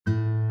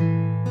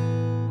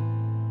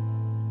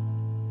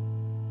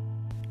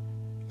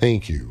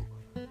Thank you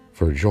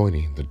for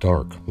joining the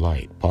Dark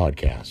Light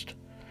Podcast.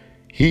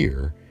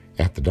 Here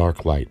at the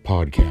Dark Light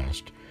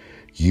Podcast,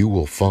 you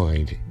will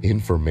find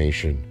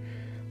information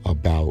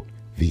about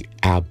the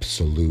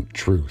absolute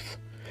truth.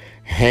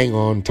 Hang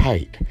on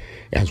tight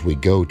as we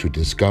go to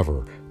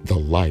discover the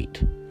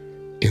light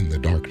in the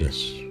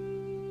darkness.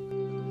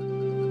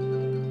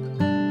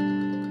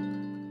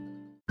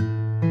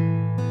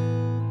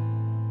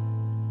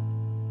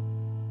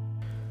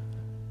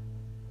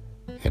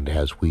 And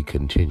as we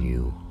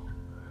continue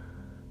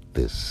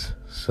this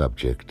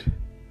subject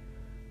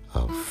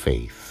of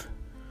faith,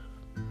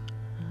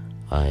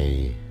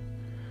 I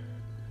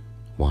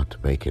want to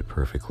make it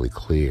perfectly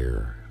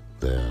clear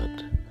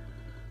that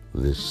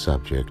this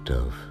subject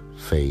of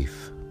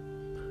faith,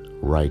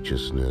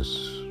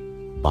 righteousness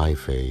by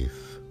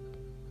faith,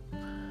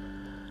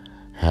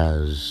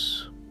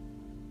 has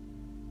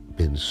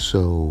been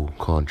so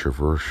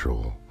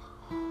controversial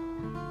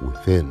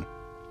within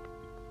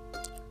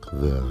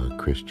the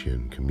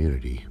Christian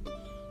community,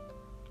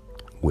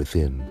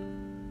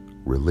 within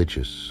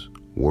religious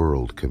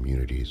world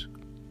communities,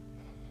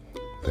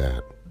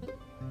 that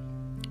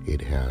it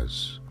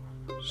has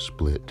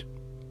split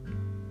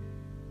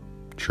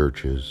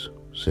churches,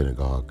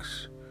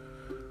 synagogues,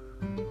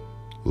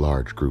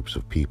 large groups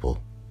of people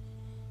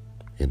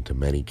into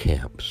many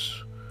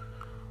camps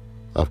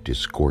of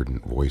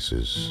discordant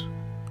voices,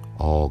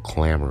 all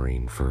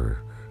clamoring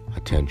for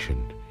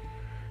attention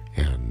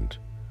and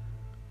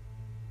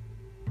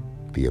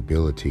the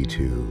ability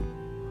to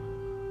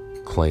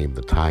claim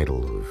the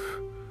title of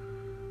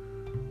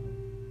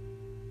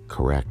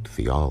correct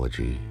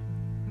theology.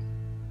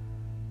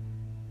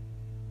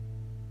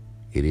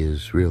 It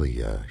is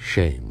really a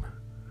shame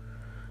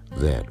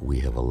that we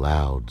have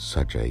allowed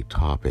such a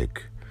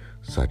topic,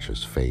 such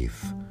as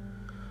faith,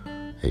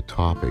 a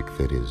topic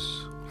that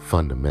is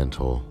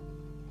fundamental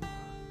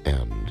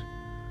and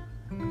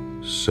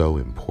so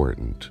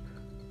important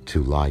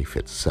to life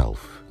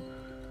itself,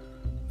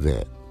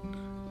 that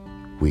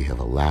we have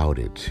allowed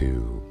it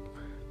to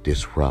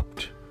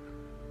disrupt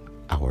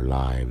our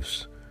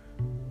lives,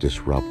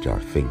 disrupt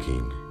our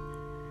thinking,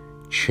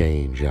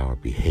 change our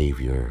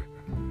behavior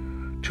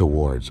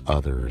towards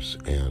others,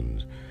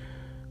 and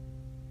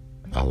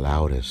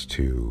allowed us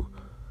to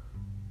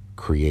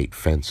create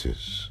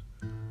fences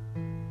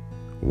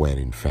when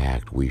in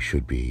fact we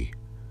should be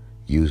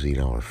using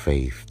our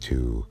faith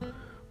to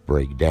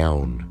break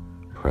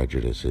down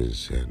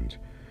prejudices and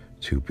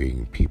to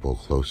bring people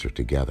closer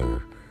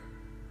together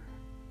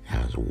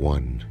as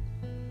one.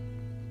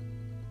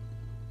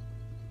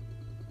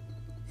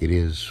 It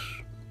is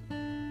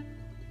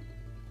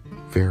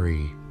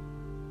very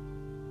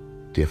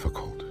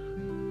difficult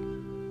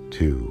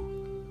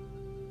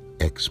to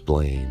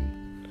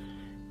explain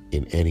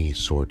in any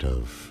sort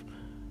of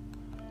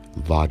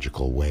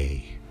logical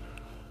way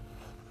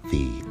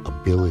the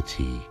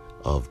ability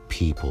of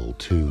people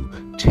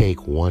to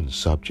take one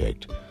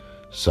subject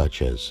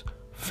such as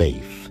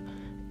faith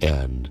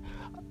and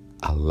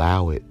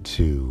allow it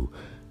to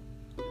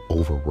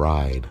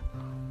override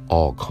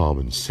all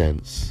common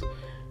sense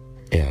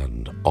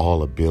and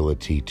all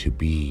ability to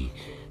be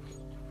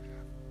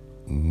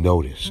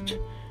noticed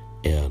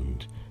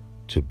and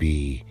to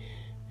be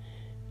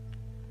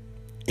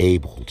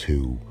able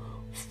to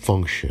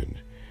function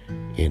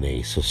in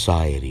a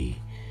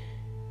society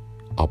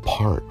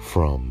apart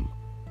from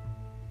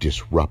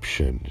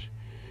disruption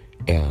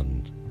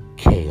and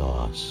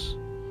chaos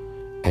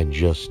and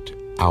just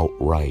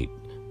outright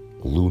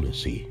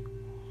lunacy.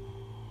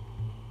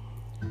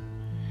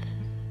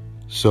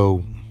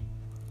 So,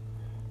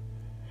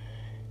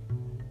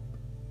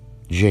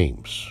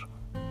 James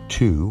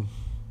 2,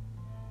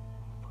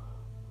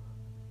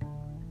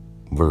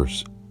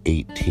 verse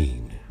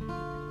 18.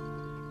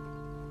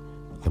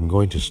 I'm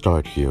going to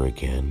start here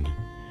again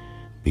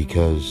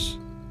because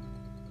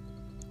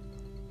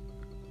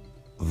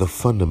the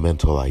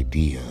fundamental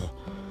idea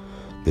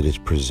that is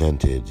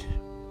presented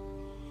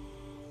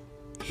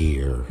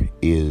here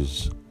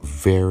is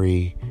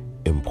very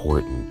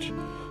important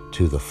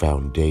to the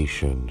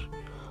foundation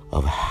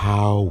of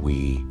how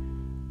we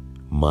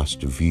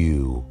must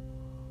view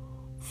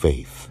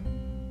faith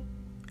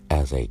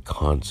as a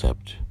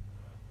concept.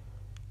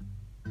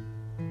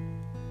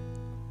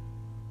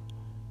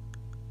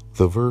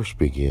 The verse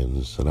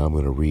begins, and I'm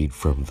going to read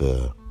from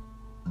the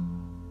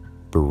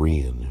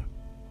Berean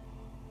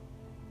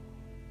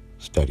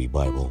Study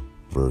Bible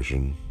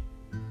version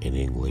in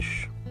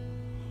English,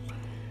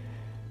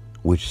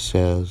 which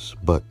says,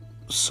 "But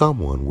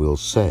someone will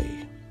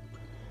say,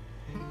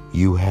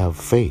 'You have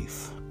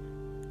faith,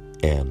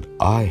 and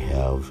I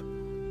have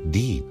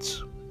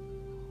deeds.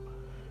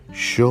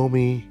 Show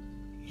me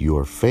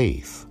your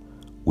faith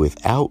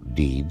without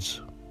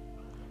deeds,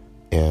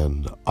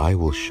 and I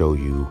will show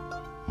you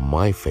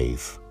my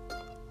faith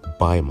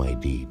by my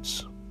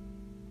deeds.'"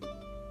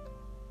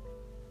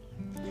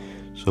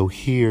 So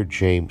here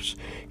James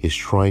is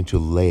trying to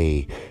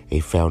lay a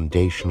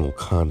foundational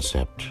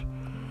concept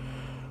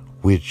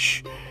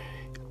which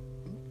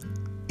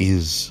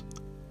is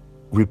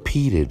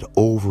repeated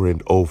over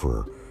and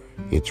over.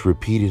 It's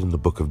repeated in the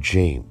book of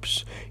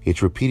James.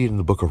 It's repeated in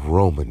the book of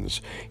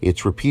Romans.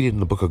 It's repeated in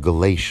the book of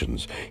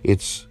Galatians.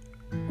 It's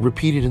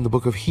repeated in the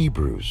book of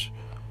Hebrews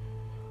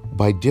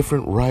by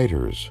different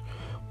writers,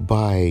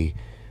 by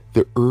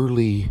the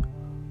early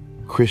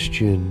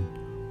Christian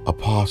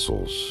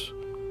apostles.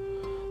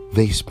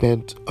 They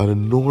spent an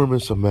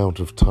enormous amount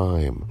of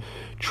time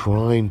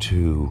trying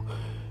to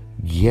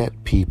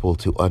get people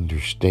to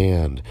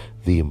understand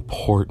the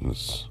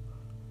importance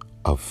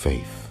of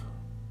faith.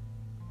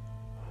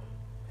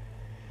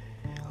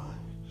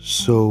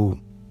 So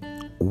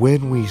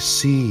when we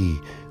see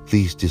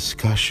these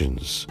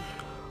discussions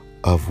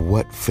of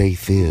what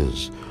faith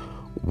is,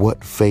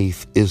 what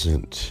faith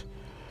isn't,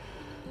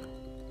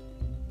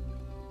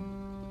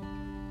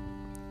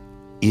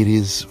 it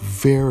is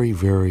very,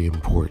 very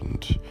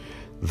important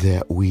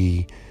that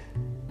we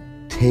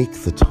take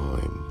the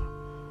time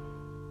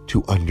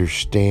to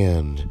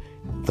understand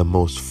the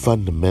most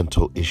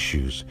fundamental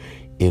issues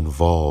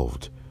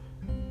involved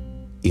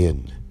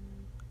in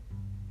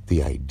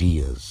the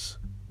ideas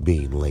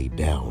being laid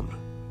down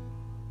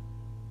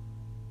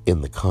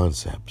in the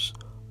concepts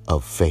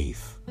of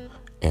faith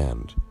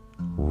and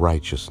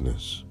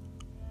righteousness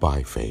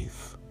by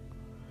faith.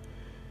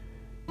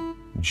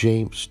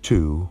 James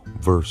 2,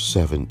 verse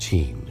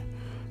 17,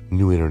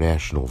 New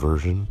International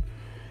Version.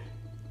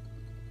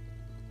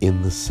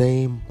 In the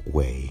same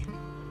way,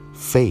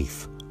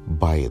 faith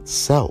by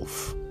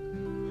itself,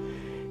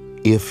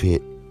 if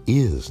it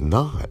is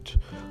not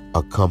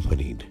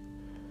accompanied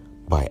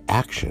by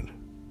action,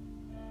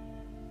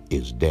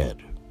 is dead.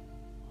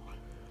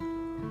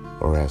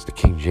 Or as the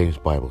King James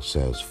Bible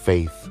says,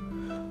 faith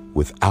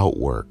without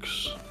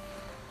works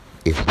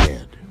is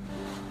dead.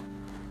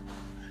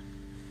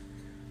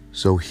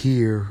 So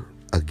here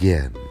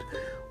again,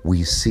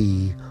 we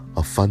see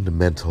a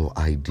fundamental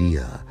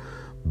idea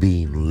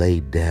being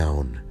laid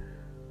down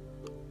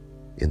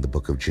in the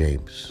book of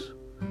James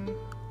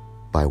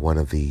by one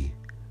of the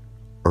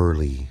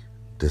early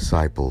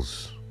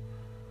disciples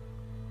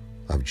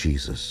of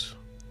Jesus,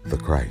 the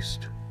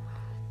Christ.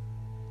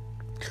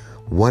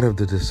 One of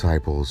the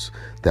disciples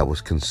that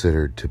was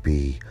considered to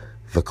be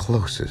the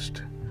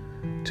closest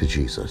to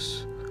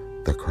Jesus,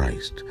 the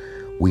Christ.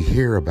 We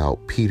hear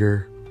about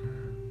Peter,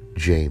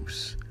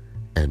 James,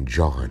 and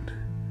John.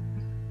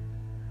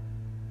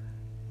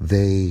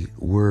 They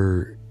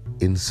were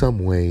in some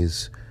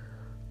ways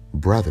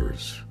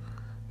brothers,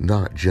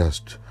 not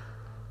just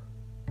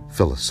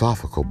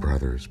philosophical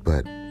brothers,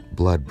 but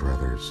blood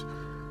brothers,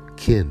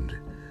 kin,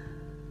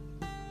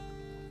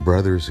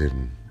 brothers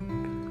in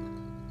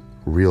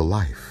real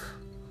life.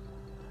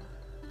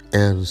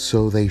 And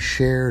so they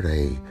shared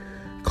a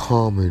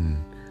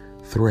common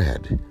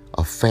thread,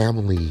 a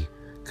family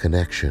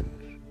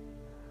connection,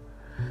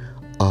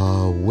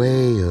 a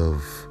way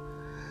of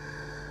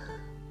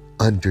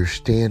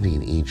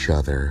understanding each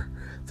other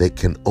that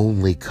can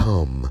only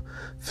come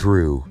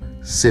through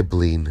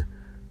sibling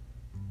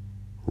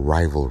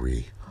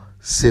rivalry,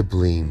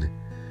 sibling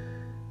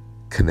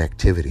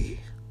connectivity.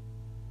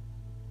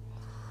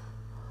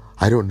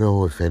 I don't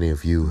know if any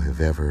of you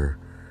have ever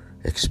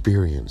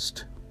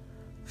experienced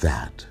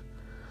that,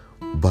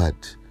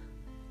 but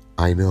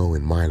I know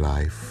in my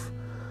life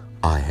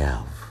I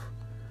have.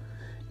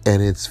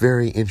 And it's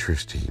very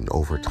interesting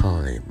over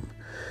time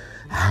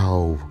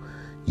how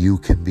you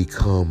can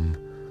become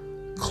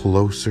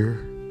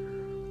closer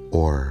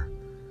or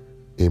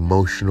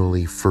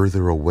emotionally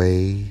further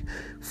away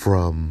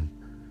from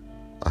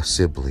a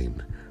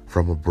sibling,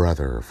 from a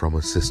brother, from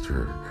a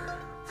sister,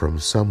 from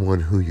someone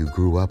who you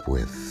grew up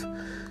with,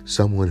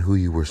 someone who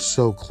you were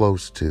so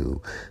close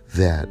to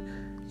that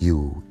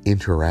you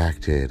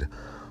interacted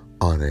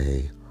on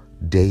a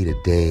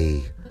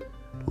day-to-day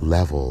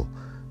level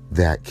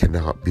that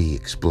cannot be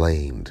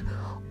explained,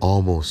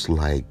 almost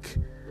like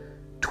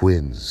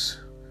twins.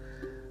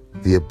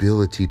 The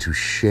ability to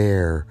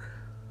share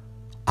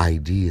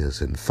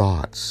ideas and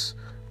thoughts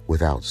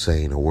without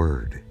saying a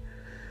word.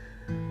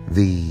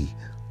 The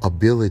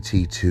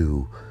ability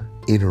to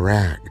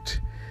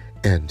interact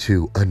and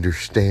to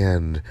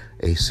understand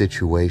a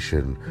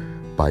situation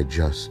by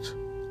just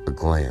a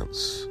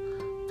glance,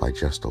 by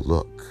just a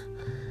look.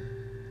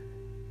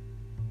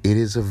 It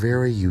is a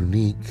very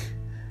unique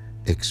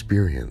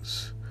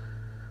experience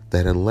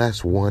that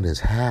unless one has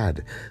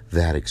had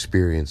that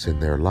experience in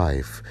their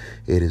life,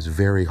 it is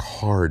very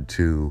hard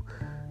to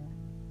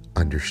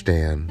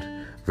understand,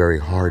 very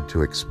hard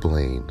to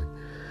explain.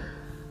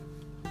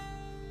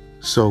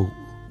 So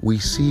we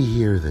see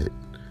here that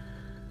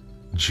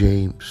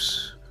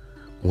James,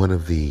 one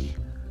of the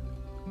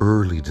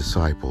early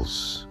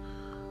disciples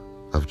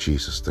of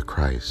Jesus the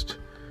Christ,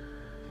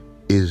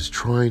 is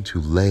trying to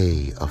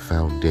lay a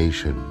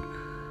foundation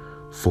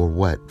for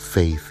what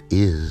faith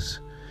is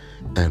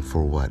and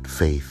for what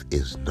faith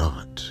is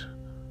not.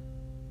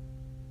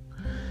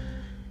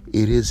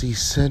 It is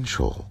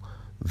essential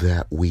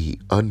that we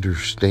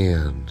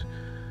understand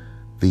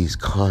these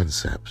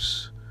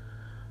concepts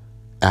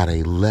at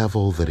a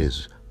level that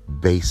is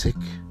basic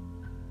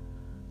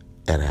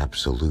an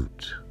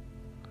absolute.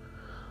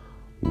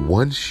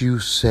 Once you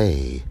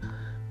say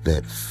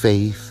that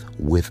faith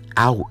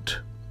without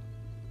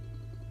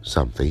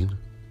something,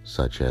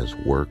 such as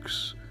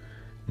works,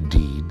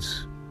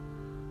 deeds,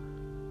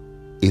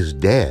 is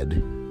dead,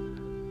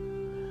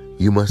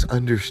 you must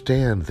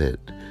understand that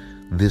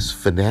this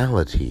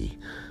finality,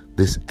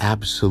 this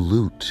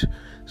absolute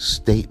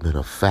statement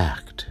of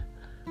fact,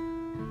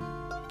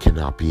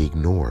 cannot be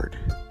ignored.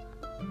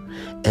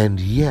 And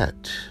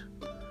yet,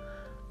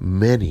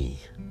 many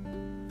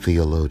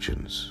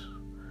theologians,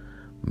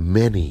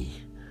 many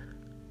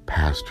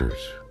pastors,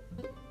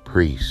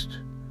 priests,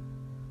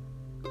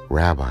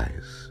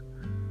 rabbis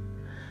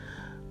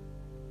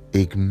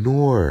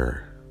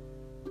ignore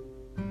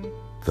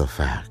the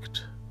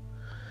fact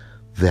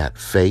that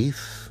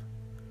faith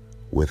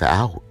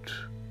without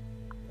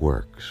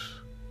works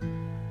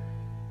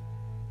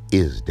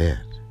is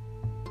dead.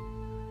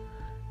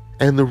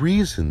 And the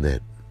reason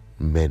that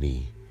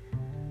many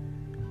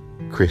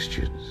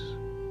Christians,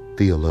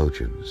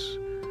 theologians,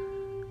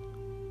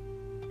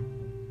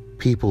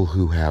 people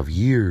who have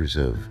years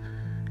of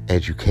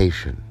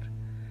education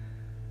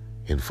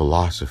in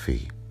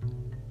philosophy,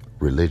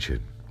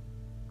 religion,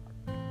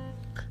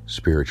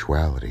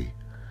 spirituality,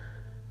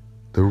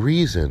 the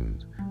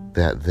reason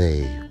that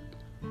they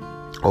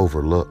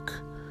overlook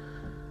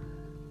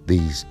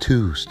these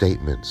two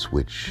statements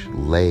which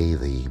lay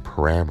the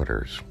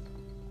parameters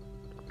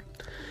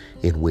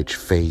in which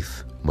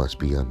faith must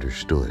be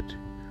understood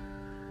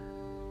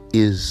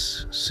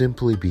is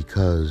simply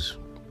because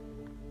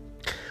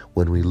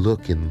when we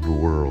look in the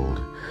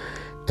world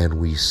and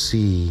we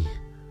see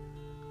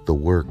the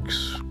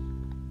works,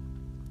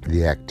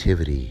 the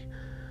activity,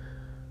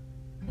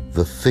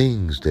 the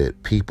things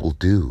that people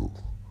do,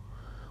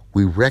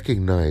 we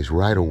recognize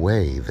right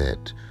away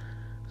that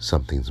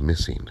something's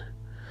missing.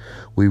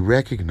 We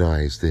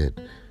recognize that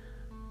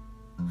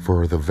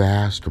for the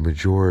vast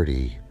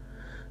majority,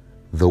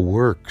 the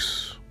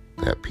works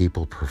that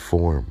people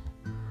perform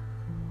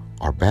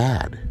are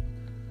bad.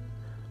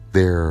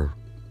 They're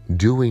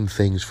doing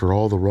things for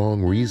all the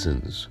wrong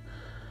reasons.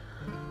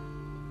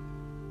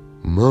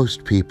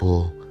 Most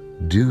people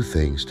do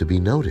things to be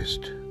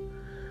noticed.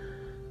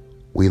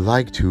 We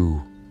like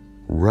to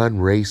run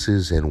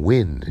races and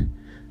win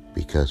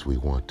because we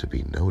want to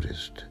be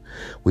noticed.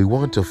 We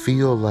want to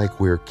feel like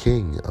we're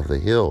king of the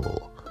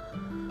hill,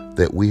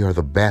 that we are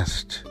the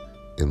best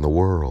in the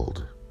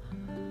world.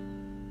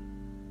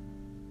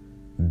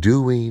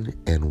 Doing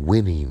and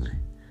winning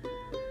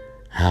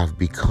have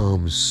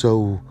become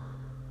so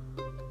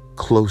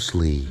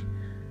closely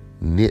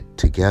knit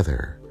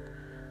together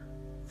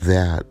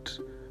that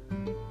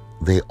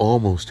they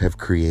almost have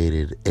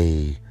created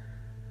a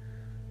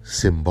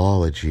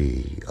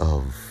symbology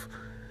of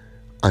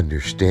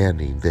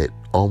understanding that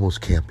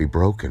almost can't be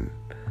broken.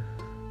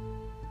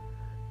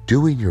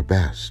 Doing your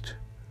best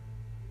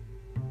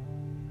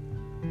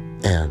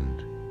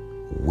and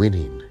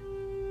winning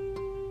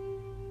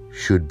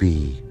should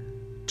be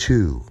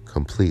two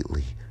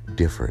completely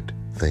different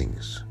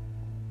things.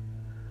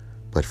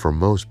 But for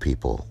most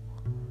people,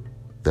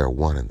 they're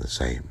one and the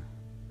same.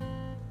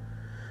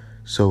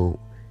 So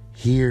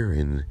here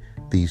in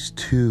these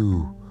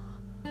two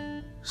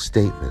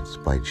statements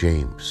by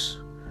James,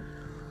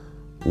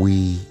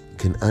 we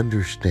can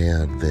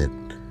understand that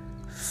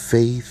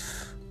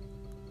faith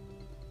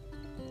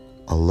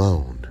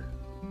alone,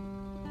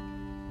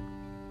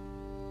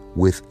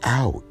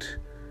 without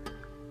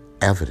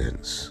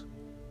evidence,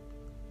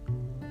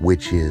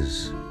 which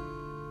is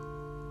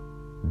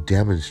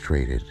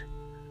demonstrated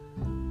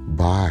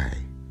by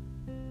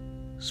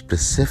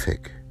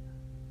specific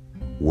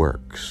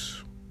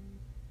works,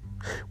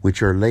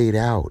 which are laid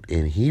out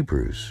in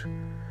Hebrews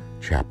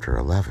chapter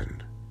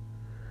 11,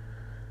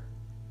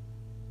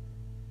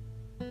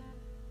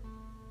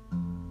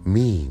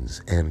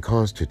 means and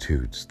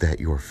constitutes that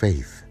your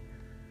faith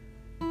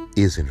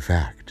is in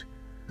fact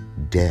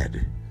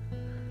dead.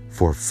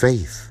 For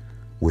faith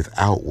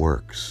without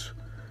works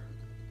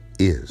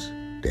is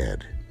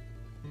dead.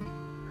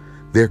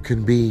 There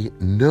can be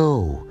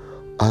no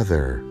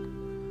other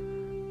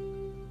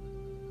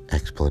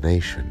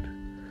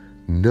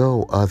explanation,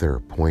 no other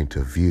point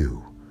of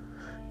view,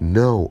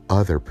 no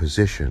other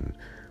position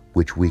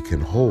which we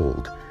can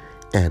hold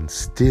and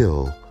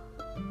still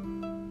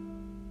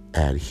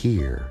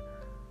adhere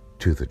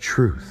to the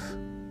truth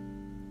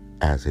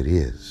as it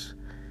is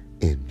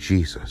in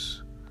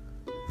Jesus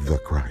the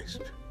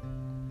Christ.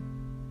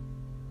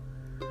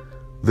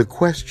 The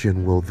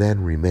question will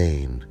then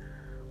remain,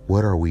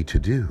 what are we to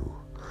do?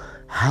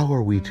 How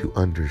are we to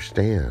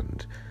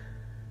understand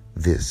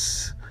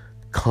this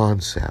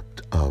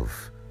concept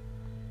of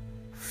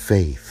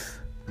faith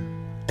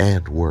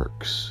and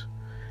works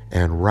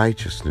and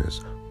righteousness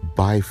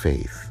by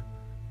faith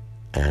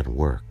and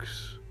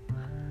works?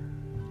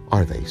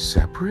 Are they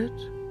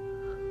separate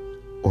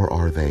or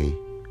are they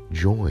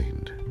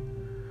joined?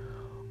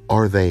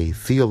 Are they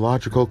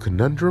theological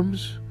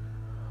conundrums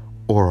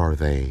or are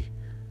they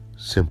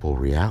simple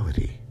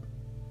reality?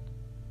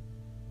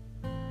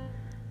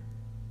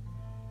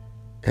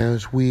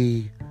 as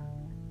we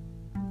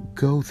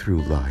go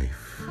through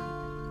life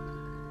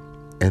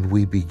and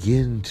we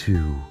begin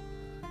to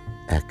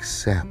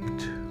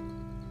accept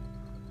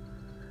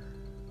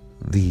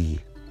the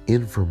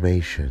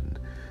information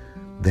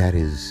that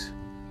is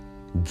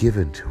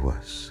given to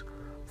us,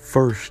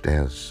 first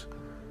as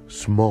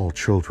small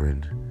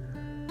children,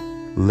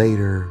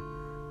 later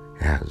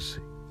as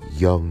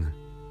young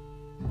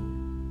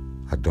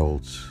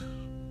adults,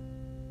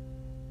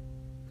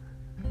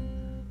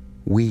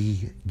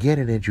 we get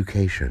an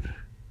education,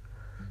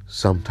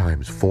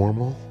 sometimes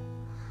formal,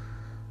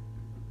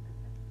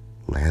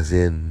 as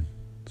in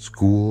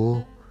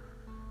school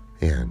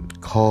and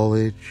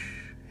college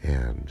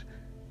and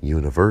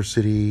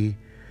university,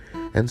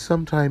 and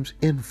sometimes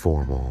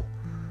informal,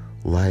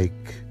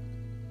 like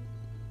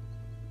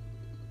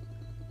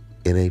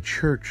in a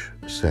church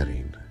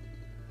setting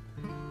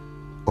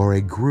or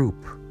a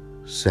group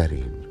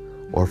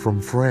setting, or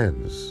from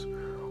friends,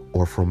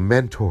 or from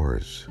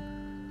mentors,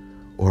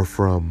 or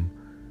from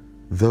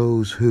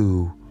those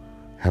who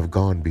have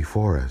gone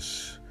before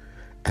us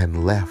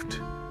and left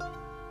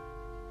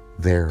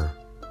their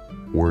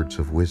words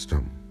of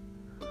wisdom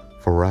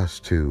for us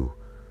to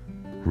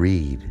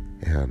read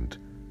and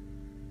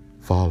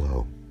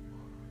follow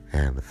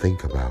and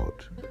think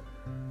about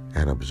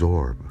and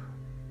absorb.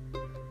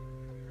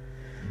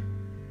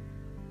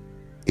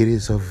 It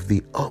is of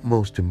the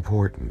utmost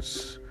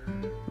importance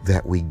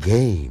that we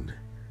gain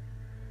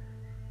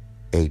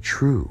a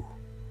true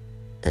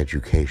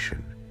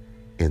education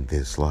in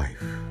this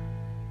life.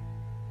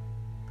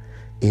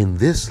 In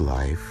this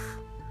life,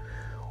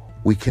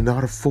 we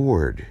cannot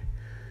afford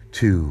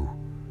to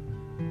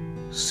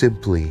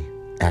simply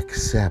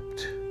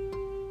accept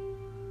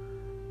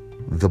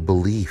the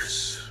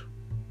beliefs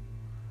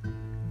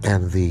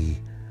and the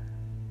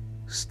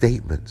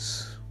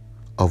statements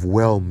of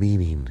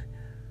well-meaning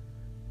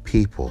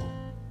people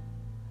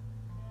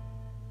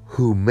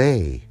who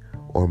may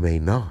or may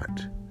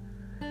not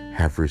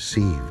have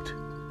received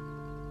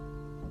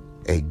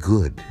a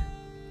good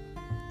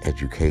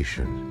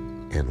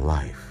education in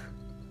life.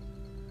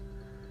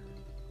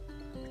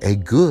 A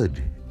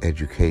good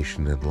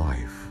education in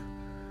life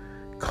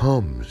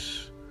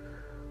comes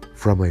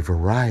from a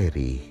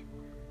variety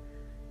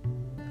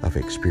of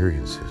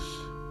experiences.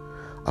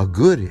 A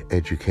good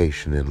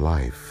education in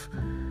life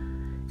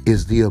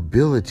is the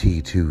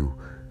ability to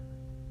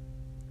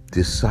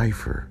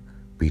decipher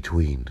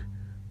between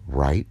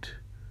right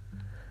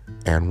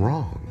and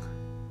wrong.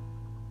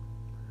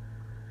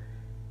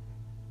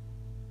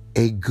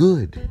 A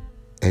good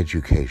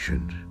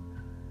education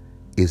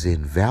is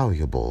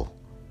invaluable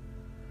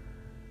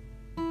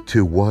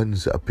to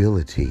one's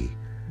ability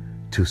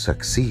to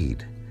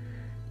succeed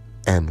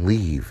and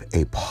leave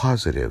a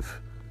positive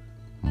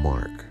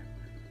mark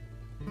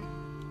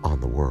on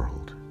the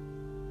world.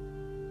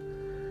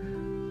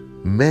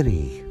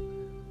 Many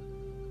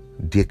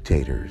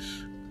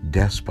dictators,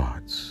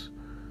 despots,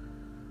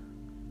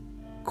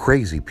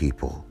 crazy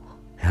people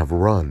have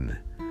run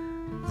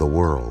the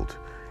world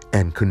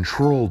and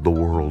controlled the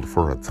world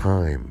for a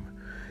time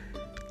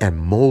and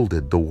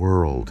molded the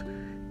world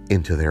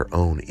into their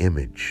own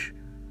image.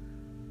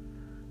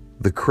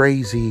 The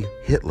crazy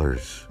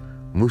Hitlers,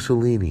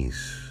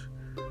 Mussolinis,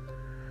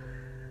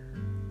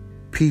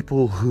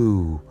 people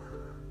who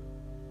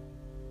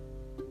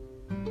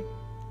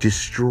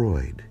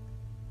destroyed,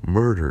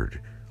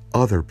 murdered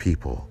other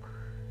people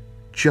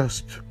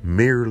just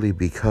merely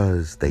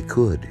because they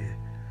could,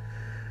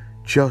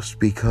 just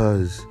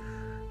because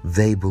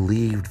they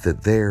believed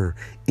that their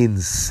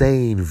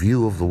insane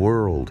view of the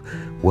world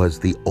was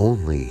the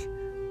only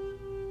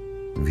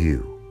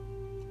view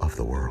of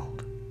the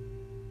world.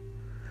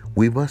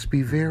 We must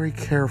be very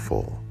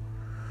careful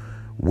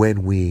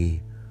when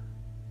we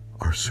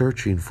are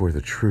searching for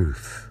the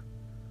truth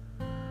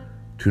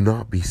to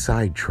not be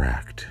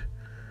sidetracked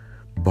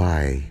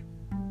by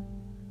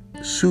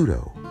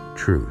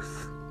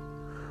pseudo-truth,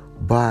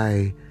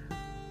 by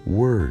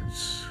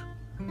words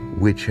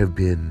which have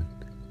been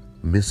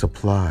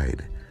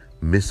misapplied,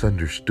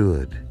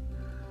 misunderstood,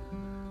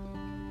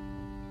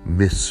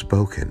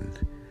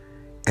 misspoken,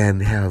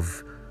 and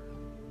have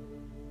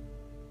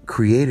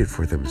created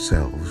for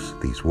themselves,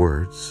 these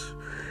words,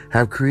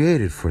 have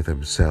created for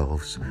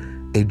themselves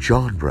a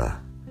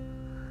genre,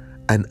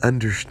 an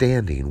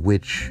understanding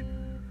which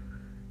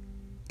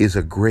is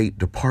a great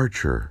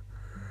departure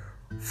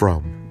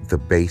from the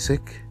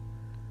basic,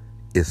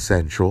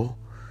 essential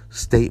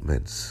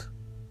statements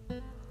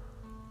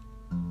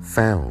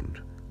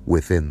found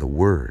within the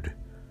Word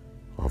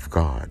of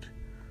God,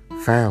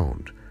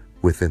 found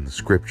within the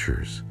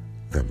Scriptures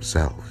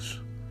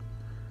themselves.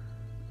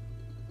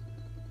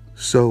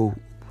 So,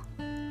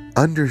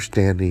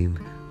 understanding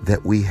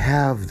that we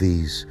have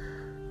these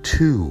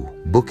two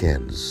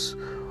bookends,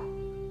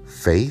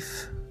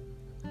 faith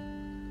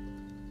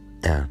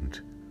and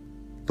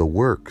the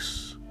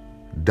works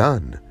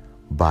done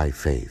by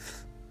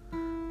faith,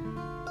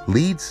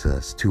 leads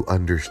us to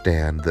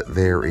understand that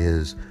there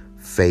is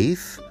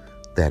faith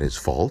that is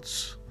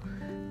false,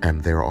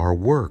 and there are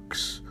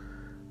works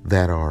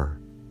that are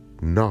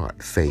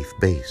not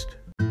faith-based.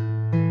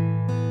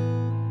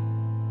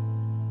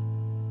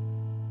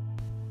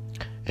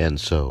 And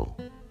so,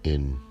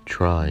 in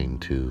trying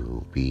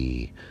to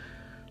be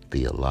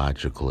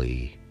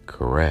theologically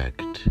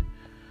correct,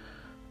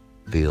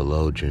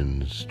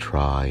 theologians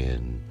try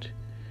and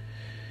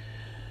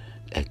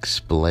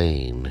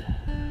explain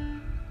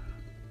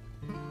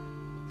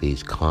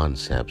these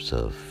concepts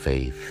of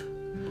faith,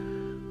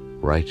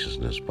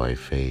 righteousness by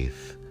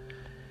faith,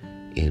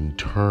 in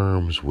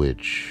terms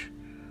which,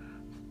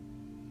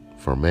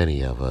 for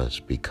many of us,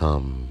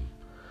 become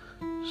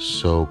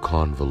so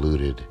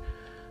convoluted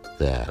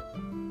that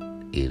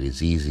it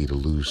is easy to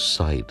lose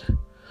sight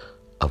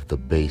of the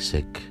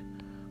basic,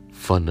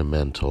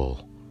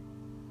 fundamental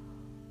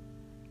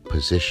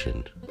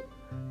position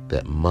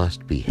that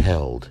must be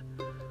held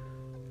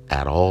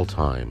at all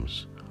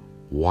times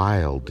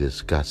while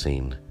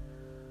discussing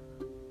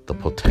the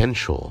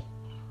potential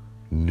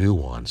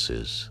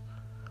nuances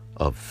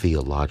of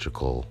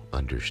theological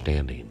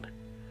understanding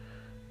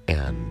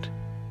and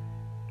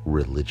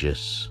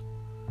religious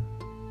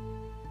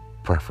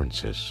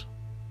preferences.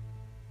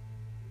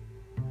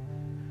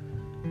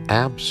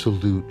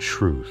 Absolute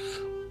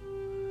truth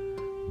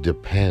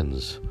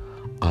depends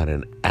on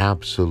an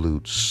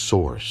absolute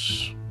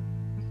source.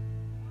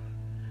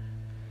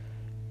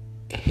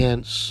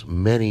 Hence,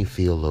 many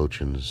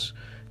theologians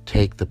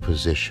take the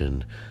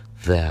position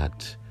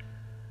that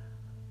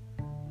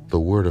the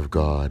Word of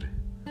God,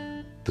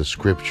 the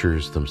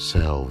Scriptures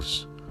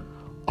themselves,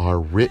 are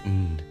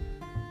written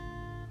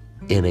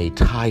in a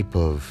type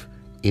of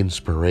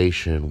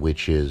inspiration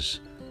which is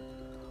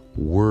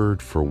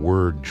word for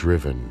word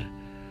driven,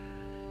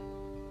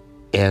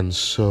 and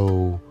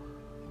so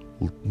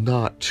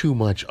not too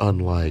much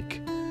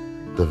unlike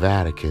the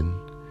Vatican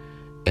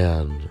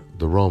and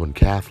the Roman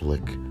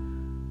Catholic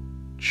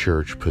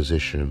Church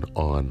position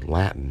on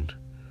Latin,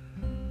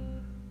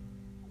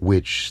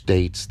 which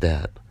states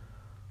that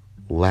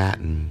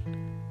Latin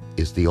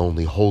is the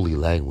only holy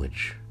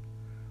language,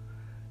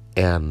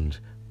 and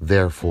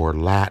therefore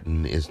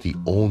Latin is the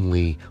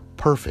only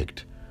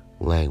perfect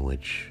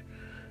language.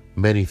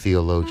 Many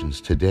theologians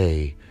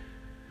today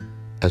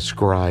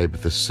ascribe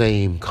the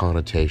same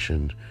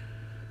connotation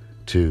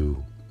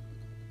to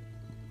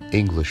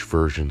English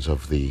versions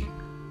of the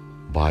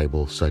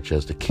Bible, such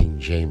as the King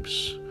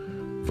James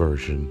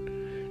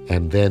Version,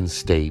 and then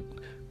state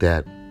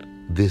that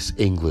this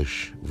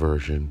English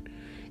version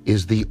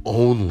is the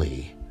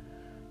only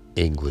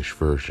English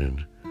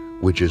version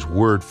which is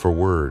word for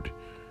word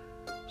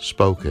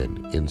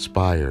spoken,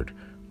 inspired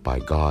by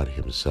God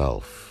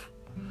Himself.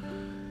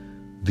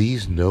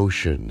 These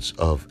notions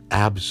of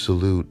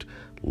absolute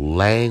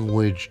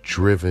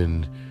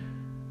language-driven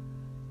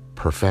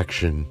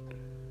perfection,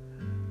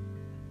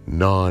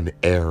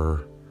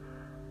 non-error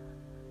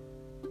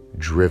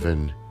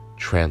driven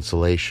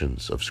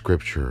translations of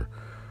Scripture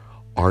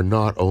are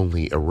not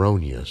only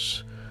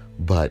erroneous,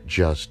 but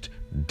just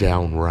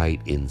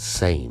downright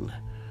insane.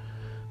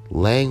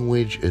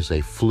 Language is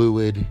a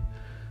fluid,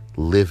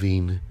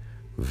 living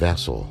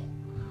vessel.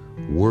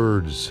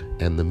 Words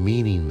and the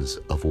meanings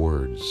of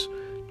words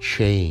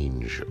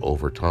change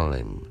over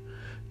time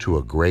to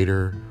a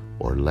greater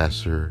or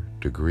lesser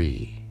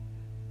degree.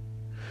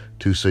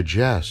 To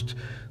suggest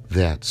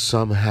that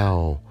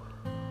somehow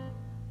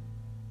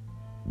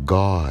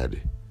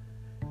God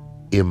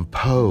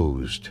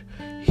imposed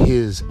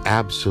His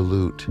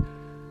absolute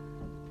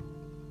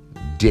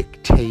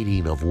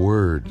dictating of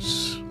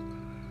words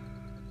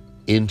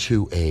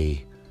into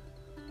a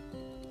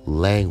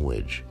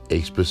language,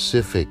 a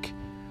specific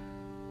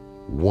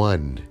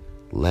one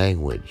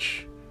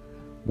language,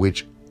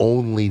 which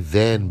only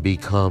then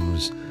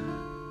becomes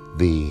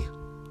the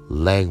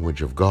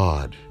language of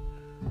God,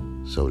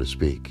 so to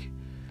speak,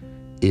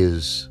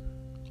 is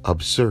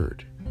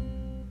absurd.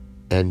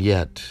 And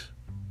yet,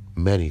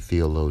 many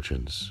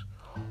theologians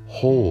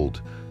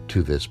hold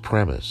to this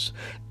premise,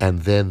 and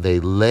then they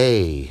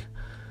lay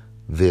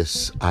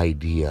this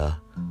idea,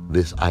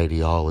 this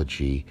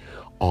ideology,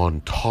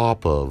 on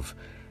top of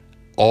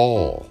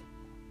all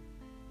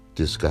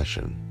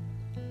discussion,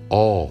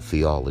 all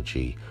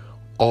theology,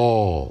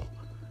 all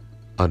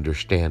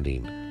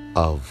understanding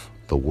of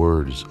the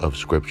words of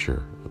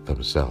Scripture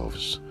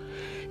themselves.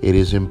 It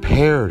is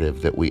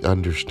imperative that we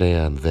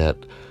understand that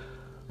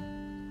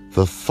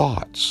the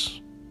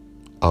thoughts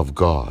of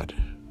God,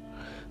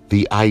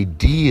 the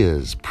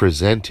ideas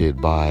presented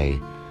by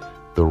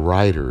the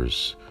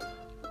writers,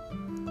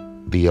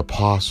 the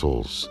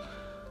apostles,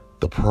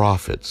 the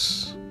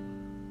prophets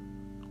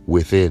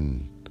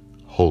within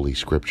Holy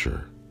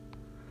Scripture,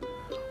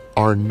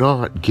 are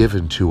not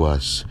given to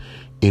us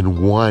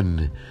in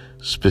one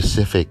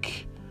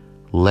specific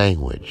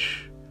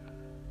language,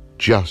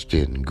 just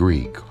in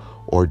Greek,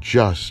 or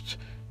just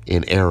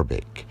in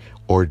Arabic,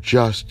 or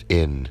just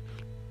in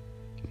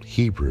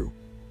Hebrew,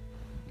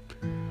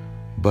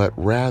 but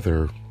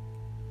rather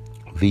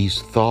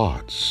these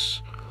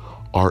thoughts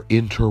are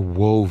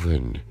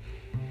interwoven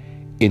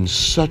in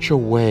such a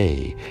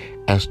way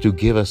as to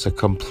give us a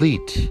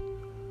complete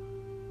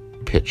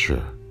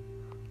picture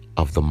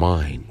of the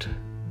mind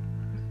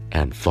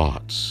and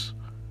thoughts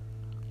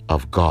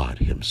of God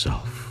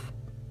Himself.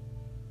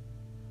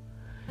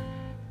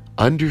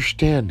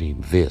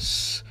 Understanding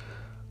this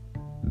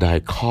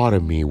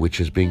dichotomy which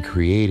has been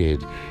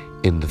created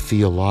in the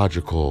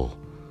theological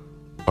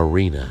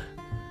arena,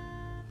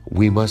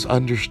 we must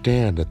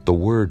understand that the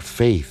word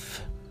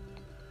faith,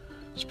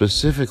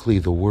 specifically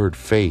the word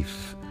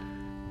faith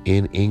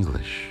in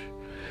English,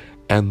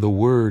 and the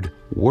word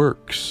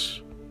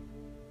works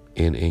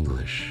in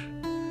English,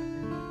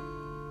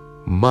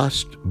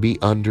 must be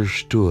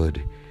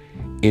understood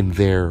in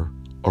their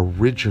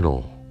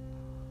original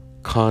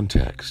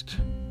context,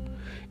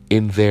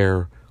 in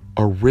their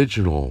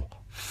original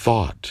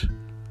thought,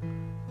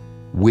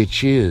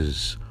 which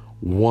is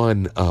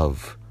one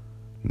of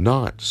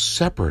not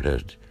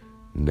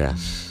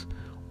separatedness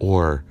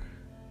or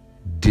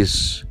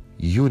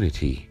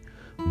disunity,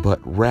 but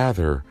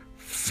rather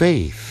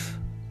faith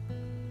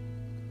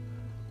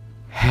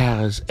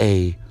has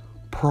a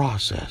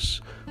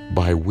process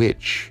by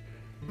which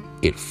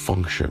it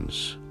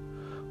functions,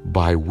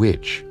 by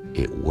which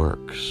it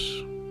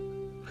works.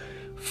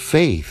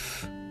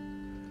 Faith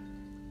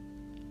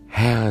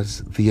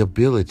has the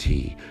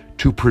ability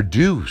to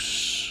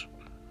produce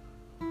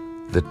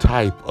the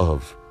type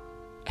of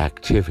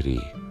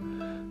activity,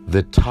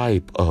 the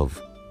type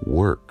of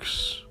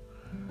works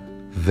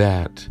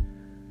that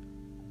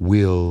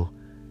will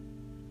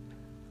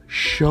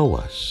show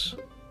us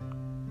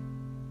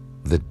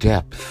the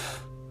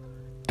depth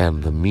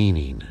and the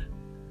meaning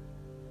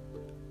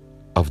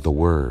of the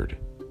word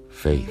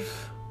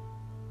faith.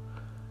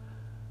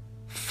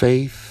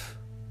 Faith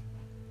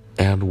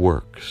and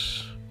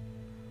works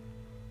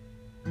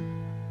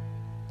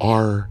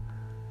are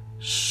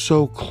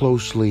so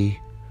closely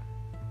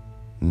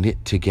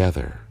knit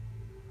together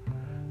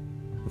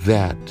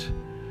that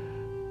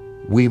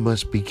we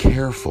must be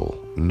careful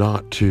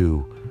not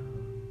to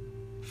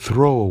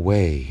throw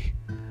away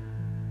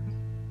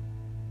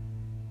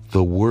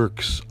the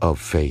works of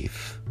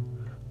faith,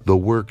 the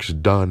works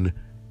done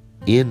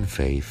in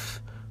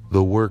faith,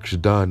 the works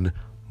done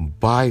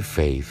by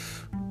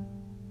faith,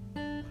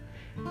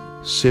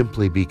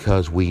 simply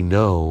because we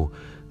know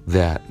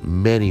that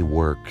many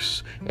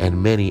works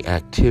and many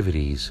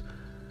activities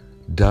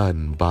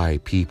done by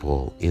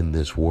people in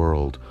this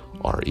world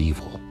are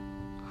evil.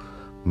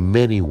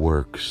 Many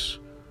works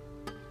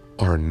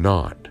are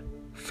not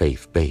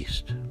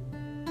faith-based.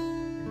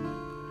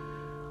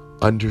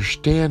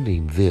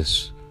 Understanding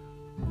this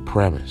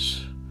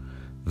premise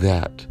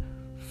that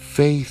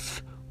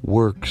faith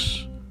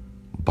works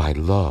by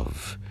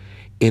love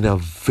in a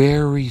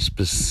very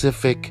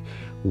specific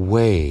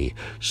way,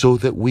 so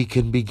that we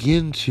can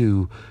begin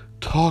to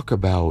talk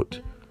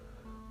about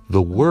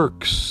the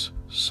works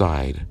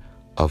side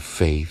of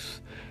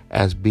faith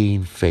as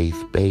being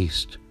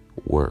faith-based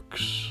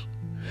works.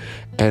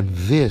 And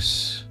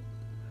this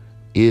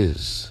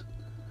is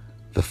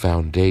the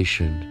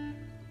foundation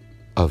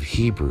of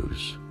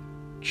Hebrews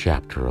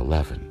chapter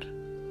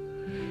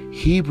 11.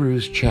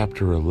 Hebrews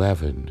chapter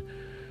 11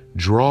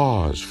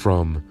 draws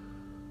from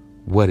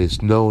what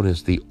is known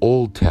as the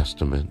Old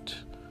Testament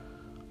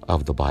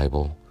of the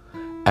Bible,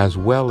 as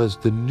well as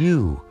the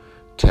New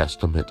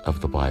Testament of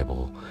the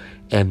Bible,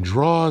 and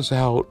draws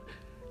out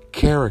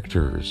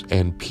characters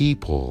and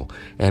people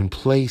and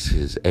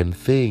places and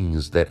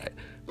things that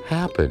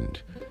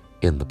happened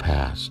in the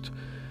past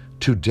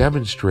to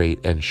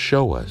demonstrate and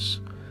show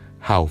us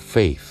how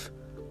faith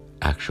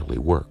actually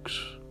works.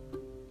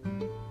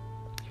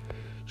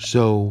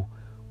 So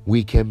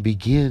we can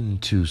begin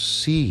to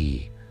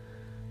see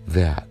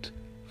that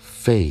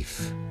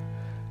faith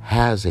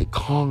has a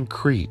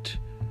concrete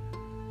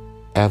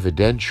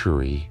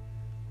evidentiary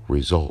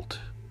result.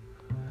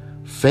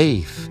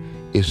 Faith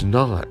is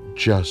not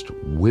just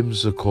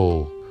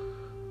whimsical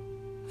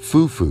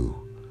foo-foo.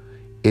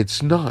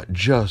 It's not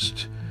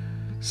just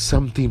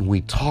something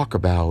we talk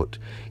about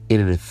in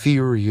an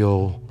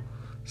ethereal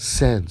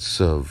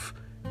sense of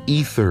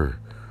ether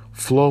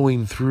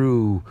flowing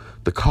through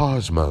the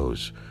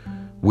cosmos,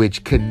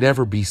 which can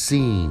never be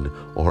seen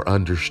or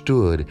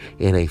understood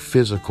in a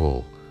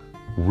physical,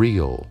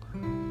 real,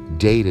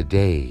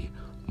 day-to-day,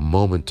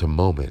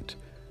 moment-to-moment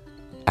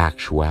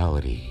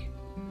actuality.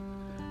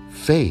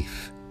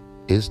 Faith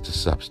is the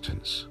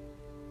substance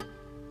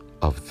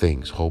of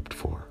things hoped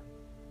for.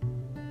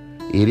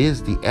 It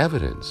is the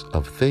evidence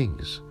of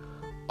things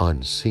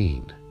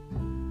unseen.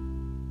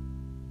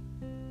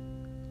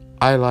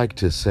 I like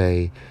to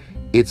say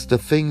it's the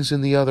things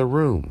in the other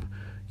room.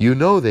 You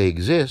know they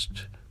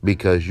exist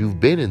because you've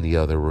been in the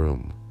other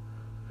room.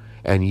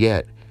 And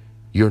yet,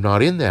 you're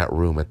not in that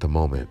room at the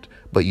moment,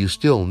 but you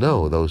still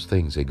know those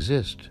things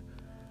exist.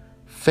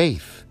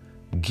 Faith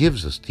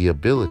gives us the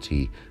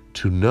ability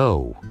to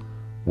know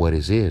what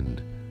is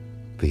in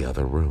the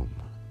other room.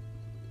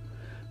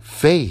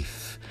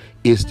 Faith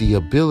is the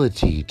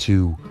ability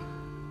to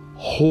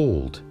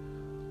hold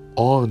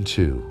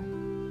onto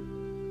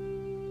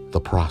the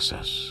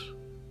process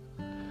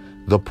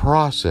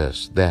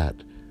that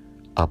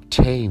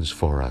obtains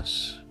for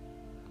us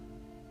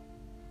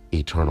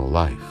eternal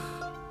life.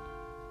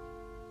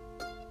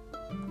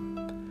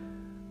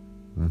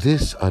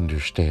 This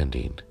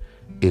understanding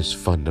is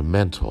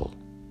fundamental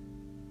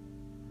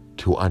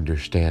to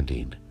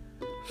understanding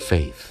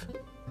faith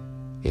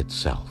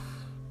itself.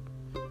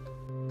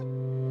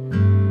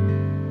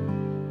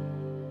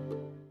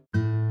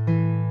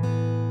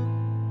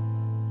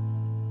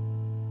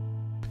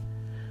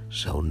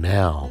 So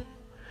now,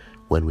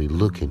 when we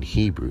look in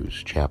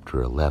Hebrews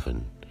chapter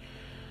 11,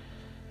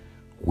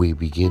 we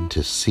begin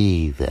to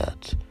see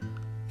that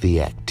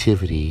the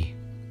activity,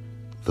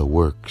 the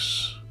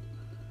works,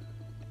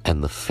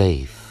 and the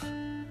faith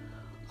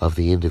of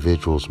the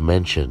individuals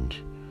mentioned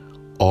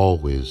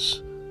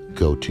always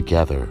go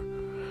together,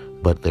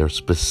 but they're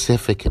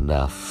specific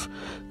enough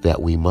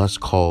that we must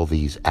call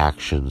these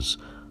actions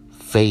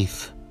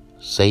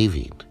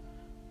faith-saving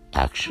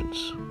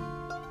actions.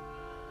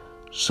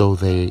 So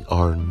they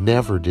are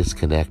never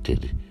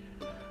disconnected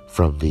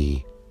from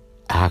the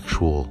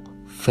actual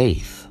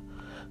faith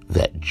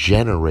that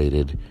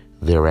generated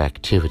their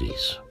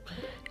activities.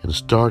 And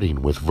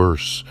starting with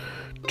verse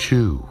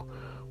 2,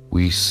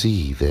 we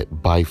see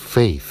that by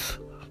faith,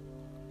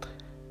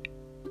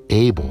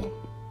 Abel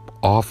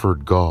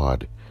offered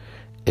God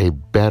a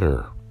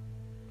better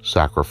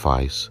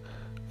sacrifice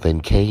than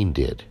Cain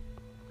did.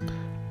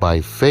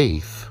 By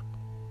faith,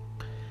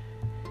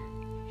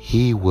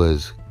 he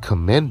was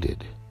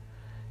commended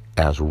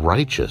as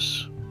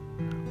righteous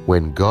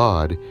when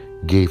God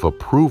gave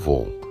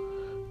approval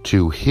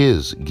to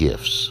his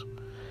gifts.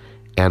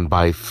 And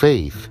by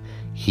faith,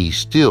 he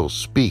still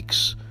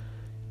speaks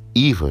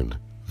even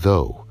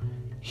though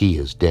he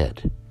is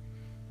dead.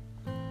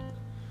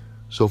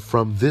 So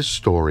from this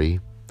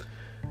story,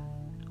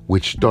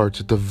 which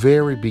starts at the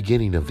very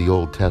beginning of the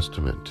Old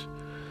Testament,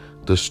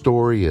 the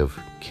story of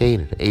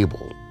Cain and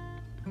Abel,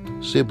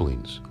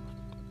 siblings,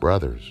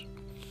 brothers.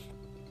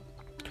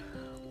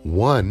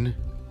 One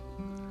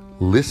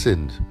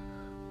listened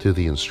to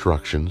the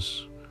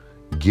instructions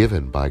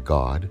given by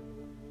God,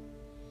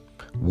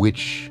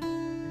 which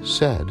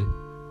said,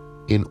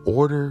 in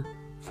order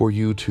for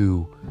you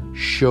to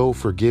show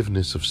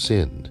forgiveness of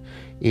sin,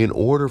 in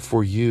order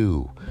for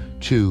you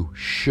to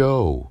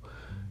show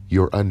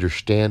your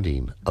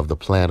understanding of the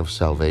plan of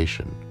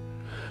salvation,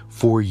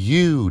 for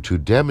you to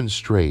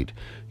demonstrate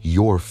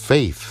your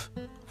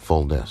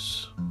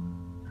faithfulness,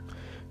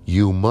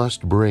 you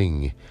must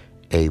bring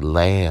a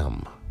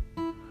lamb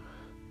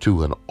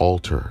to an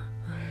altar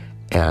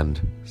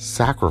and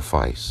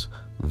sacrifice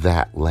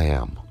that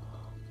lamb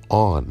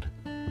on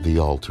the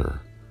altar.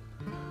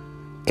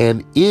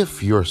 And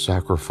if your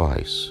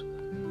sacrifice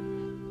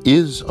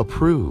is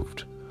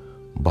approved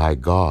by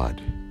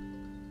God,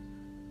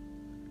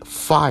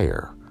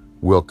 fire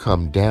will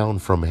come down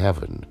from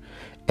heaven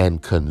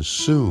and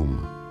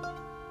consume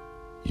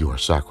your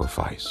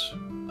sacrifice.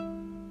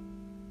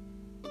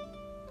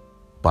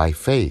 By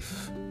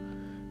faith,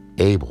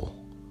 Abel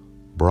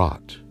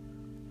brought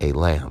a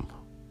lamb,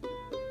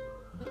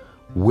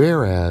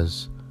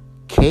 whereas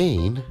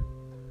Cain,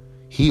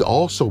 he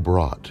also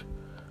brought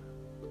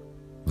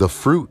the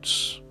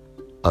fruits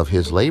of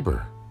his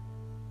labor,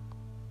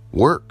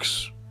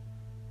 works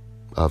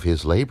of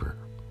his labor.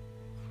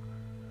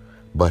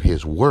 But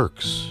his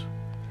works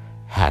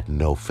had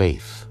no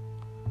faith.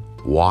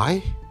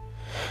 Why?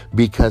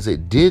 Because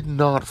it did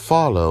not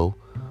follow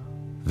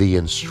the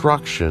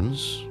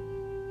instructions,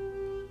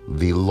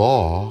 the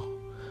law,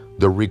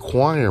 the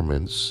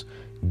requirements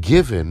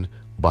given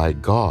by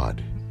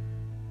God.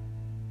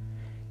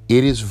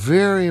 It is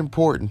very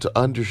important to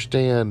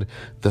understand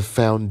the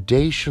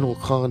foundational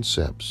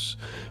concepts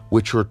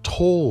which are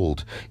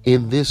told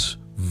in this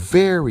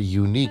very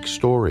unique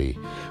story,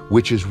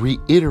 which is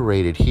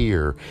reiterated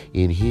here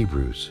in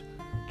Hebrews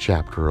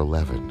chapter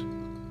 11.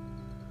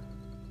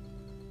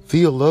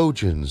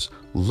 Theologians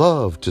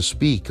love to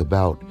speak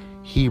about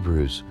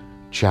Hebrews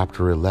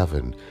chapter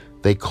 11.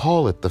 They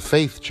call it the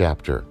faith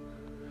chapter,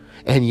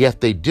 and yet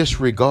they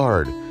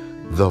disregard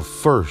the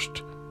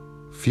first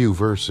few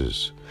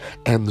verses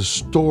and the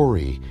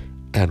story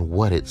and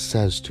what it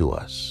says to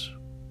us.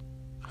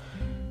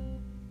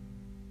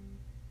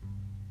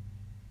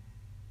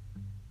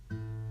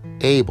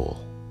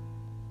 Abel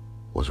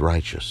was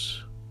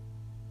righteous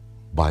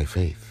by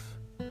faith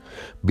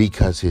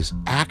because his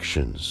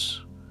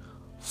actions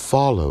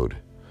followed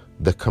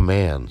the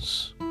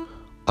commands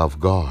of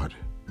God.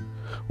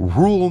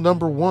 Rule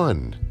number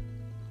 1,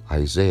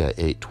 Isaiah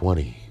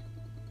 8:20,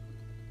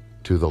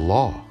 to the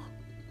law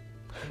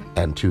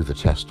and to the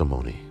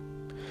testimony.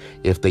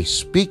 If they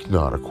speak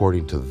not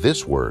according to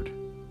this word,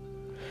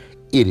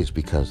 it is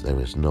because there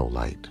is no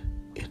light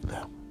in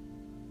them.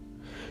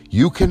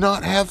 You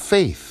cannot have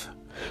faith.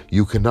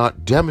 You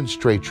cannot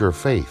demonstrate your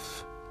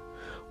faith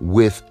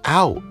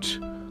without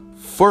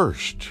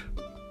first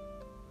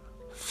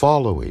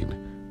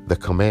following the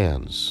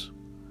commands,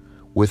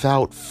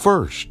 without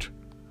first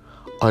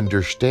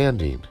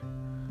understanding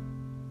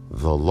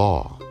the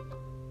law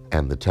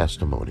and the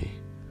testimony.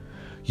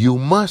 You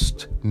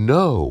must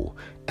know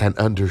and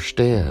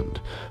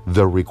understand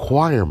the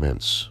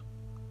requirements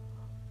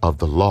of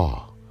the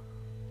law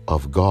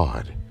of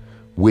God,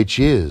 which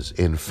is,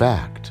 in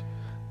fact,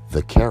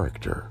 the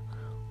character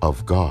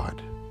of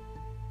God.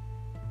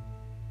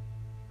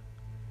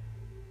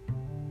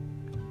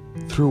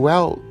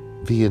 Throughout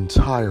the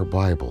entire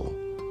Bible,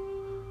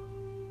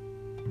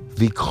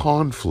 the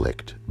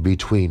conflict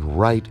between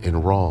right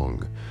and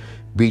wrong,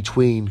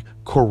 between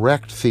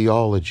correct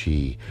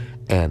theology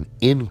and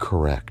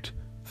incorrect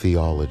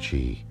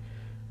theology,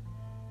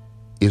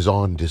 is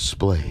on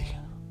display.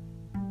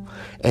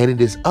 And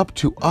it is up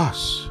to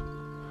us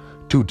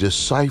to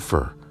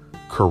decipher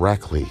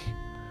correctly,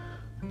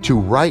 to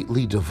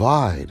rightly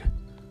divide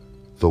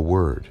the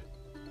word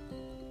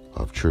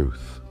of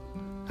truth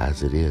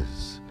as it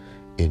is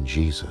in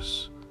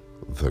Jesus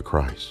the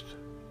Christ.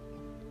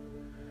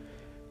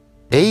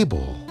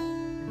 Abel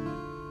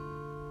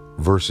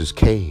versus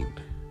Cain.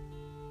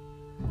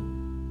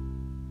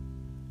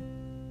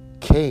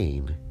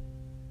 Cain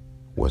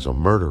was a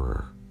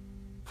murderer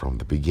from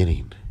the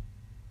beginning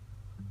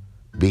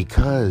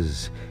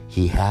because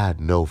he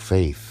had no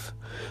faith,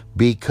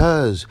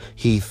 because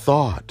he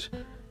thought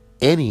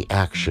any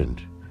action,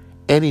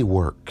 any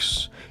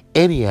works,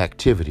 any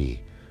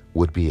activity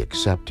would be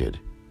accepted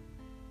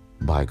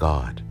by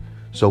God.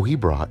 So he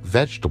brought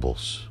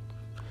vegetables.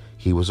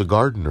 He was a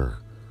gardener,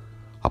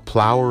 a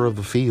plower of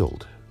the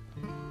field.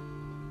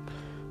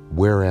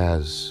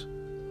 Whereas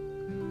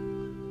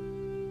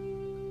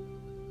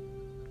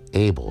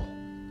Abel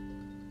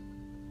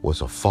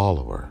was a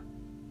follower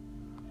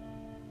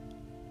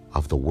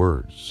of the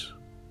words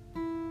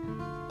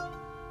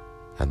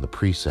and the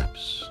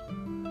precepts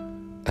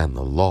and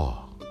the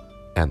law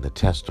and the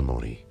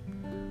testimony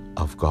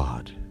of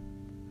God.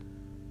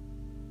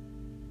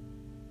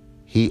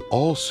 He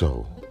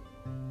also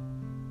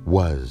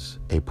was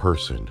a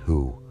person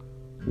who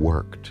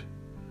worked.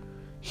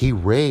 He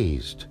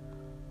raised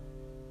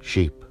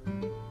sheep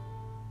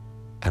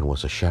and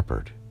was a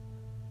shepherd.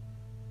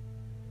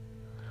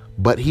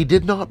 But he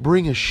did not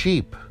bring a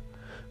sheep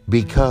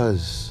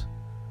because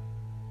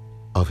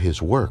of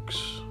his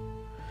works.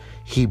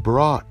 He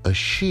brought a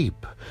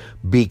sheep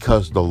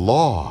because the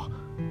law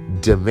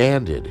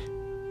demanded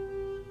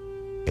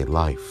a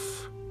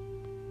life.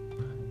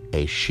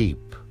 A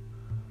sheep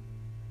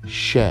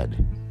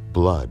shed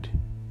blood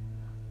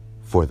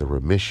for the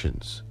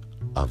remissions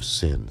of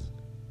sin.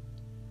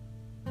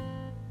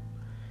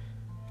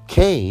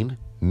 Cain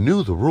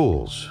knew the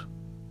rules,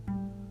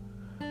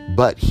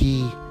 but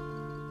he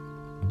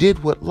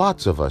did what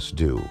lots of us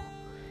do.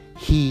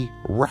 He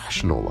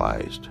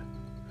rationalized.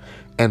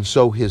 And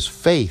so his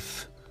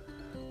faith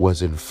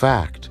was in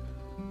fact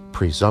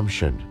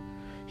presumption.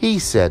 He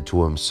said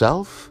to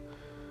himself,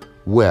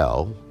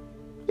 well,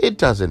 it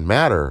doesn't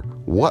matter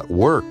what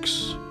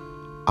works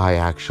I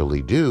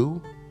actually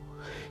do.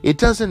 It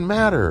doesn't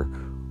matter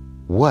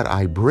what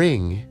I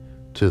bring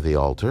to the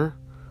altar,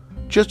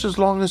 just as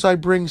long as I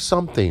bring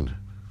something.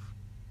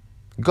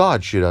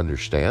 God should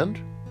understand.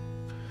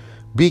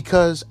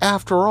 Because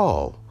after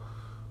all,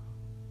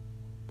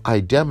 I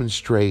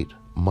demonstrate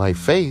my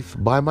faith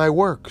by my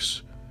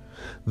works.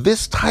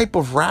 This type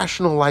of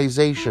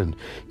rationalization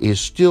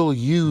is still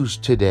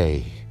used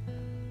today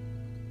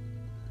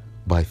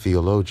by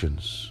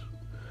theologians,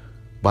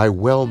 by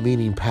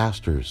well-meaning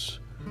pastors,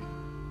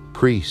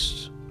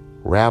 priests,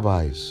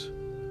 rabbis,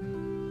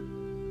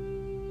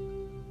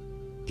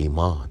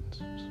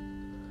 imams,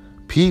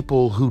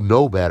 people who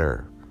know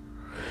better,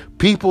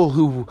 people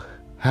who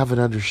have an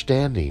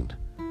understanding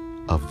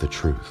of the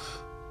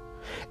truth,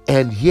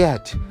 and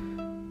yet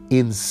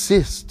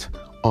insist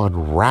on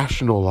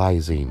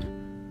rationalizing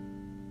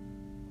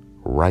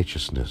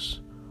righteousness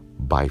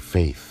by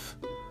faith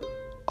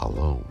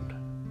alone.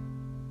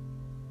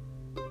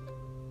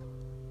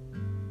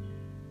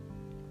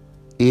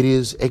 It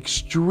is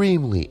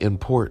extremely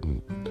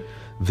important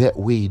that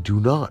we do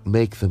not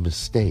make the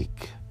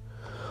mistake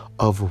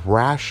of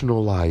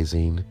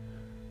rationalizing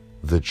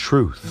the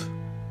truth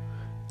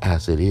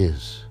as it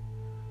is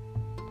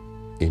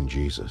in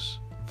Jesus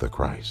the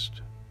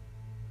Christ.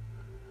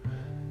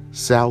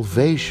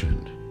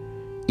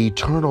 Salvation,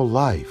 eternal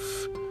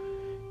life,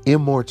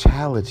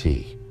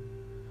 immortality,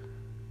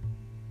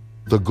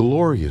 the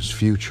glorious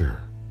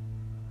future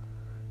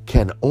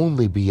can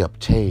only be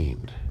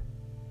obtained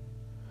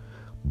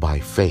by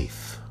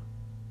faith.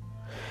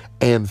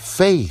 And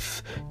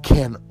faith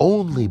can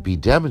only be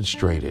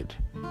demonstrated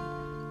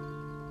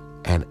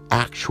and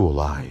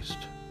actualized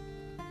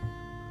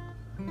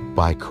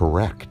by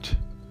correct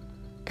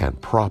and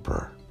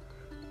proper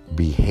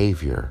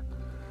behavior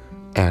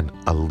and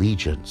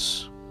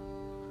allegiance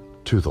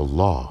to the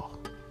law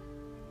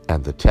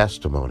and the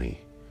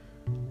testimony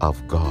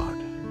of God.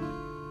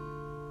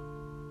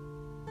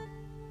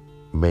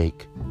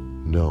 Make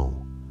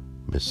no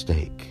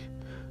mistake.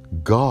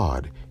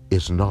 God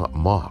is not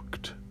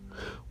mocked.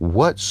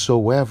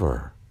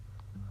 Whatsoever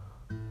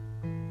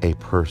a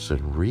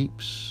person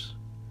reaps,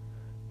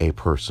 a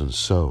person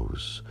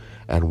sows.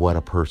 And what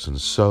a person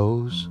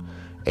sows,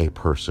 a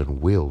person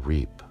will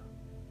reap.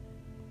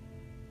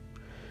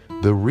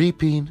 The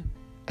reaping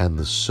and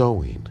the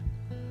sowing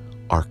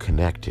are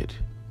connected.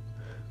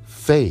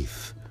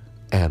 faith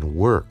and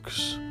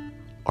works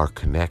are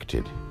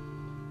connected.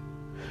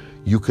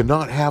 You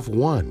cannot have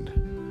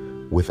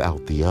one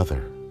without the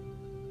other.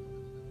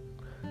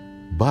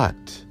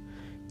 But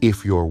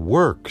if your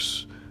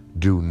works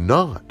do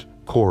not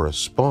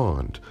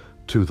correspond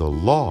to the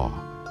law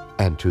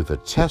and to the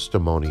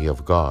testimony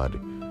of God,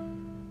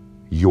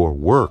 your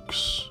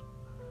works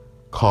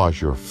cause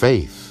your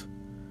faith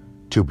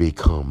to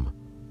become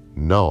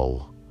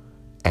null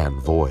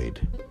and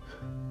void.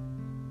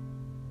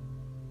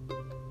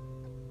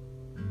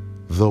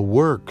 The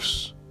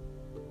works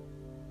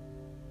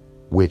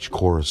which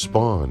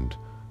correspond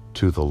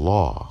to the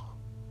law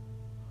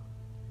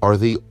are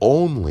the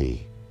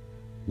only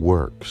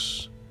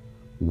works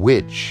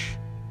which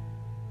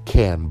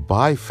can,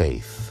 by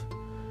faith,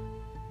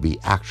 be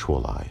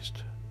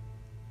actualized.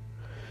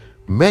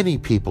 Many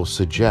people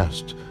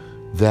suggest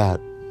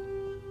that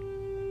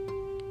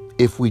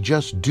if we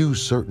just do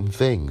certain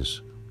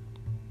things,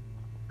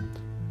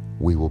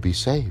 we will be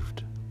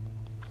saved.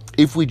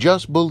 If we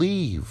just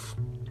believe,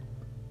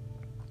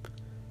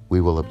 we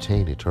will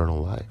obtain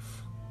eternal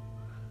life.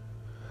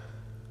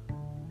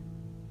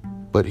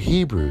 But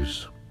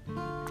Hebrews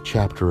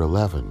chapter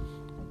 11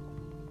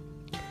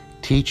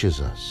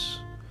 teaches us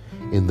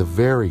in the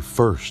very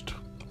first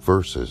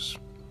verses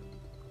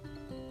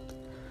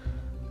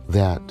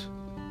that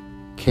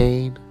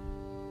Cain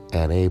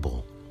and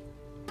Abel,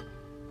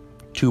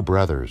 two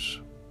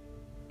brothers,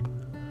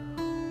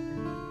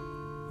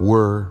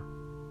 were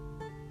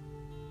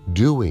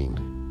doing,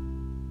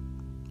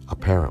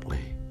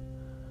 apparently,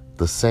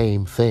 the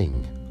same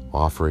thing,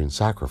 offering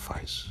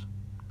sacrifice.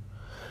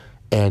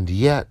 And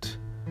yet,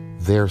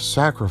 their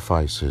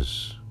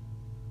sacrifices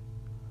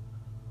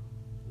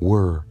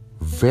were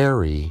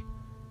very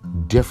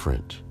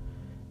different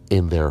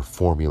in their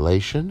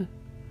formulation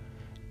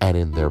and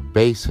in their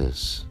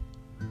basis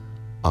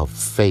of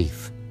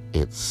faith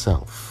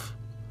itself.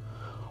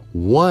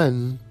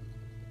 One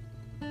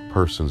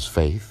person's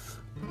faith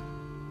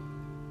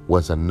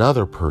was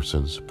another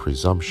person's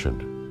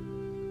presumption.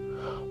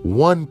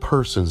 One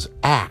person's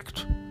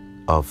act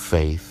of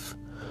faith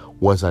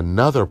was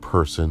another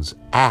person's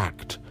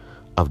act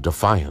of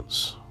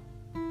defiance.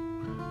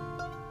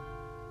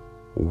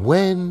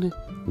 When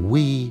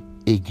we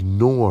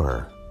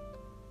ignore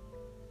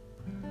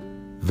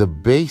the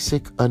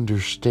basic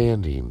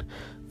understanding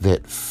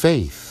that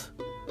faith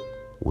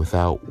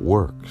without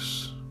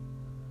works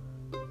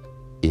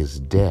is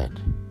dead,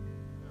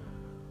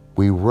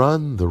 we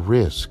run the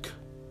risk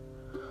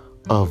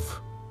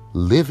of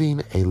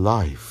living a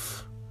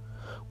life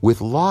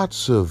with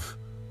lots of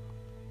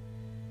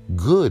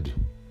good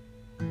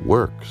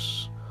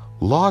works,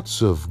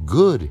 lots of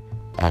good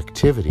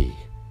activity,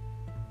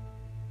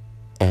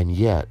 and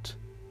yet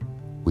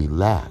we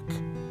lack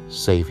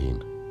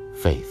saving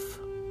faith.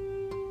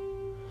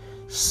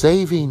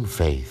 Saving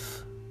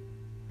faith,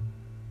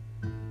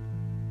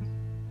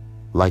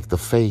 like the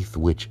faith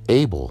which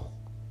Abel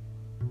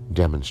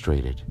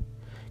demonstrated,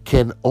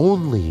 can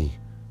only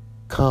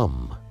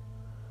come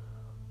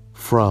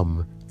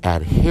from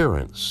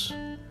adherence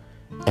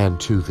and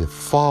to the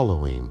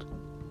following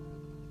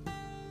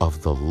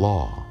of the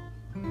law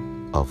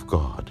of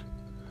God,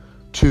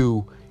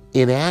 to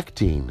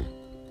enacting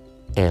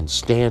and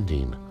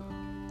standing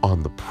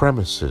on the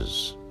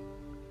premises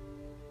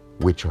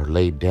which are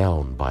laid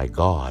down by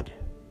God.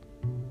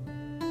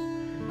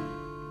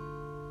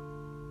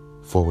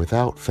 For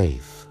without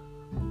faith,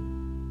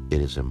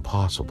 it is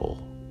impossible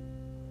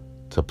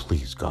to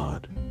please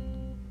God.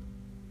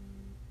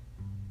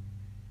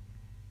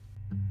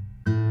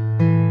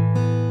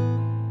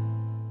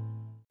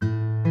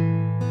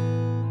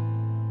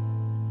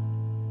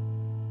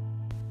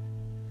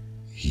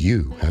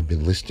 You have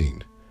been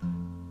listening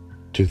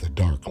to The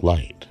Dark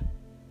Light.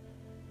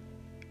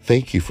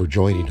 Thank you for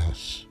joining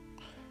us.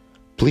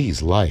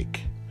 Please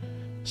like,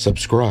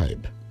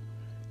 subscribe,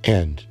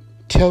 and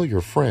tell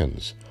your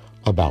friends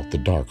about The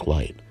Dark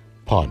Light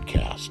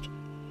podcast.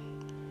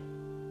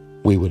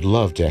 We would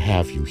love to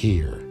have you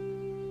here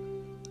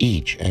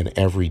each and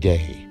every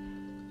day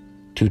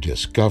to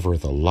discover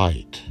the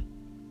light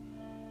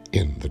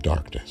in the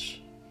darkness.